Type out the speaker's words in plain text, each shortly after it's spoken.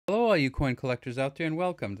all you coin collectors out there, and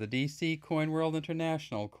welcome to the DC Coin World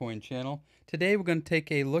International Coin Channel. Today we're going to take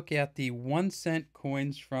a look at the 1-cent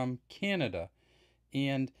coins from Canada.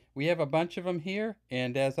 And we have a bunch of them here,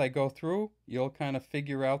 and as I go through, you'll kind of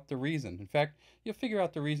figure out the reason. In fact, you'll figure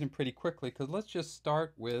out the reason pretty quickly, because let's just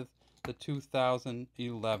start with the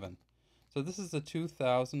 2011. So this is the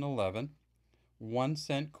 2011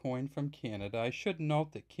 1-cent coin from Canada. I should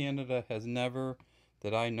note that Canada has never,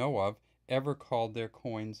 that I know of, ever called their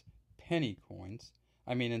coins penny coins.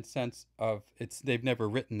 I mean, in sense of they've never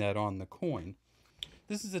written that on the coin.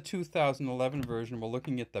 This is a 2011 version. We're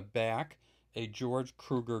looking at the back, a George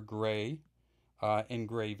Kruger Gray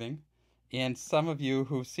engraving. And some of you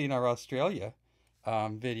who've seen our Australia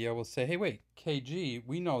video will say, hey, wait, KG,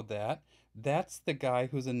 we know that. That's the guy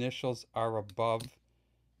whose initials are above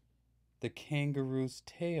the kangaroo's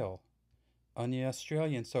tail on the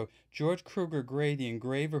Australian. So George Kruger Gray, the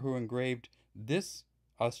engraver who engraved this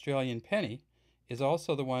Australian penny, is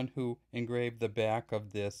also the one who engraved the back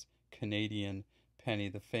of this Canadian penny,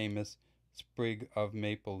 the famous sprig of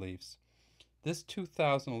maple leaves. This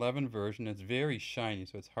 2011 version, it's very shiny,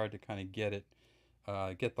 so it's hard to kind of get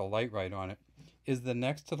the light right on it, is the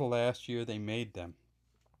next to the last year they made them.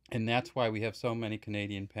 And that's why we have so many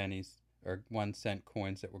Canadian pennies, or 1-cent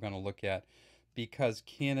coins, that we're going to look at, because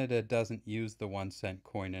Canada doesn't use the 1-cent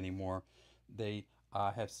coin anymore. They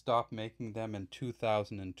have stopped making them in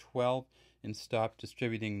 2012 and stopped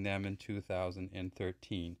distributing them in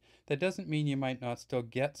 2013. That doesn't mean you might not still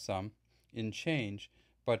get some in change,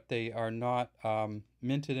 but they are not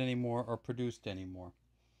minted anymore or produced anymore,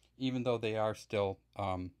 even though they are still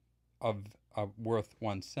worth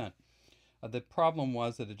 1 cent. The problem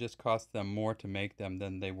was that it just cost them more to make them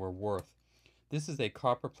than they were worth. This is a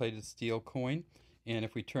copper-plated steel coin, and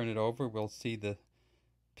if we turn it over, we'll see the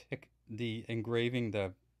engraving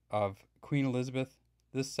of Queen Elizabeth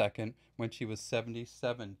II when she was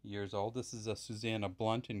 77 years old. This is a Susanna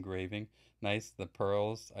Blunt engraving. Nice, the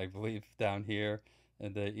pearls, I believe, down here,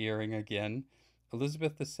 and the earring again.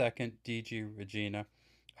 Elizabeth II, DG Regina,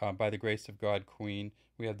 by the grace of God, Queen.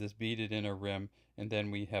 We have this beaded inner rim, and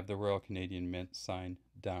then we have the Royal Canadian Mint sign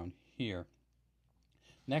down here.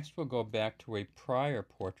 Next, we'll go back to a prior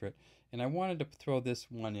portrait, and I wanted to throw this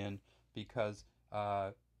one in because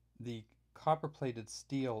the copper-plated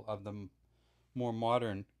steel of the more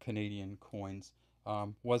modern Canadian coins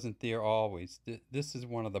wasn't there always. This is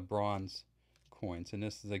one of the bronze coins, and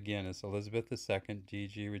this is, again, is Elizabeth II,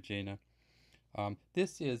 DG Regina.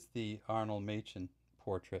 This is the Arnold Machen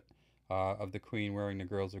portrait of the Queen wearing the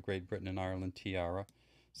Girls of Great Britain and Ireland tiara.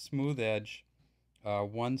 Smooth edge,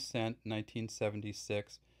 1 cent,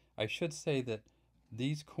 1976. I should say that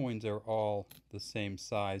these coins are all the same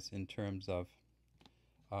size in terms of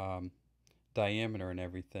diameter and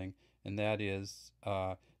everything, and that is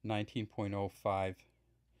 19.05,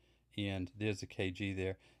 and there's a kg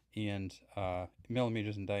there, and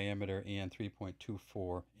millimeters in diameter, and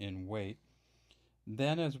 3.24 in weight.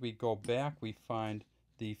 Then as we go back, we find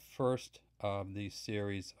the first of the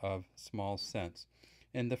series of small cents.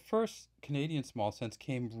 And the first Canadian small cents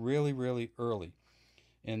came really, really early.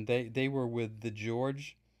 And they were with the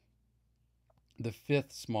George V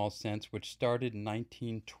small cents, which started in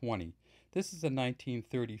 1920. This is a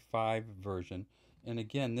 1935 version. And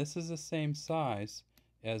again, this is the same size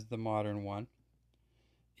as the modern one.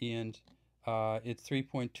 And it's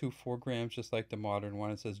 3.24 grams, just like the modern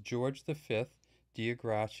one. It says George V, Dea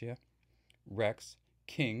Gratia, Rex,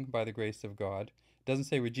 King, by the grace of God. It doesn't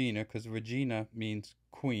say Regina, because Regina means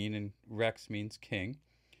queen and Rex means king.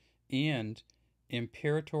 And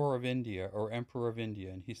Imperator of India, or Emperor of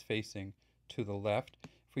India, and he's facing to the left.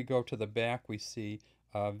 If we go to the back, we see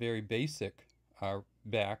a very basic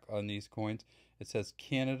back on these coins. It says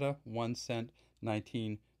Canada 1 cent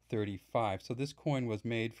 1935. So this coin was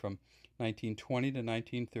made from 1920 to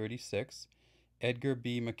 1936. Edgar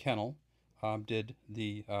B. McKennell did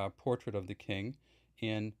the portrait of the king,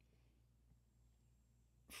 and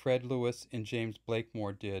Fred Lewis and James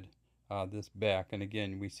Blakemore did this back. And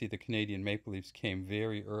again, we see the Canadian maple leaves came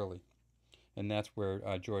very early, and that's where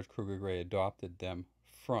George Kruger Gray adopted them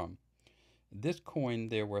from. This coin,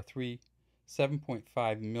 there were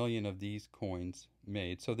 7.5 million of these coins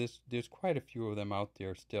made, so there's quite a few of them out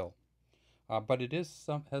there still. But it has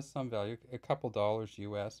some value, a couple dollars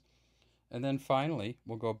US. And then finally,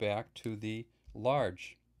 we'll go back to the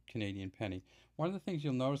large Canadian penny. One of the things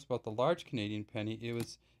you'll notice about the large Canadian penny,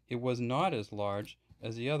 it was not as large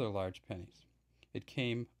as the other large pennies. It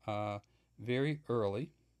came very early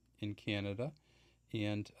in Canada,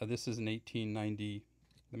 and this is in 1890.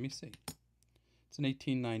 Let me see. It's in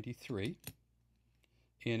 1893,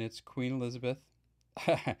 and it's Queen Elizabeth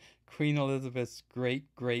Queen Elizabeth's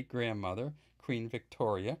great-great-grandmother, Queen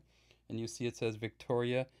Victoria. And you see it says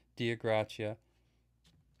Victoria Dei Gratia.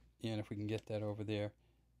 And if we can get that over there,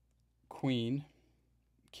 Queen,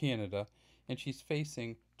 Canada. And she's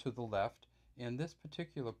facing to the left. And this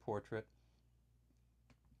particular portrait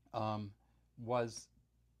was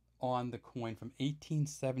on the coin from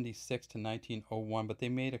 1876 to 1901, but they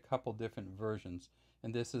made a couple different versions,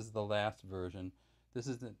 and this is the last version. This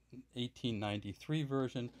is the 1893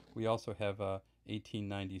 version. We also have a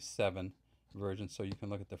 1897 version, so you can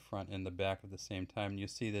look at the front and the back at the same time. And you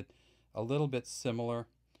see that a little bit similar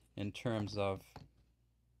in terms of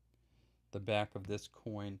the back of this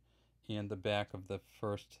coin and the back of the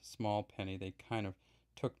first small penny. They kind of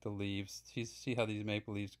took the leaves. See how these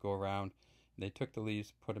maple leaves go around? They took the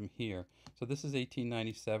leaves, put them here. So this is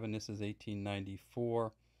 1897. This is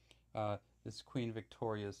 1894. This is Queen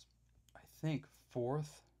Victoria's, I think,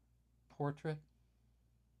 fourth portrait.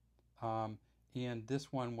 And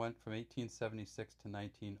this one went from 1876 to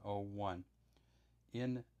 1901.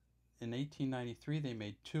 In 1893, they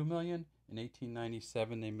made 2 million. In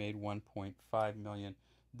 1897, they made 1.5 million.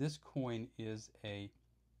 This coin is a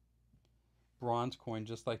bronze coin,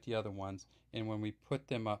 just like the other ones. And when we put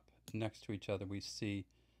them up next to each other, we see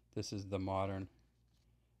this is the modern,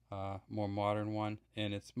 more modern one,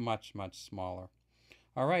 and it's much, much smaller.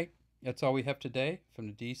 All right, that's all we have today from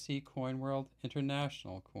the DC Coin World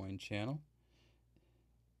International Coin Channel.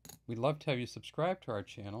 We'd love to have you subscribe to our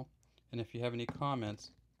channel, and if you have any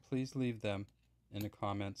comments, please leave them in the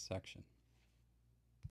comments section.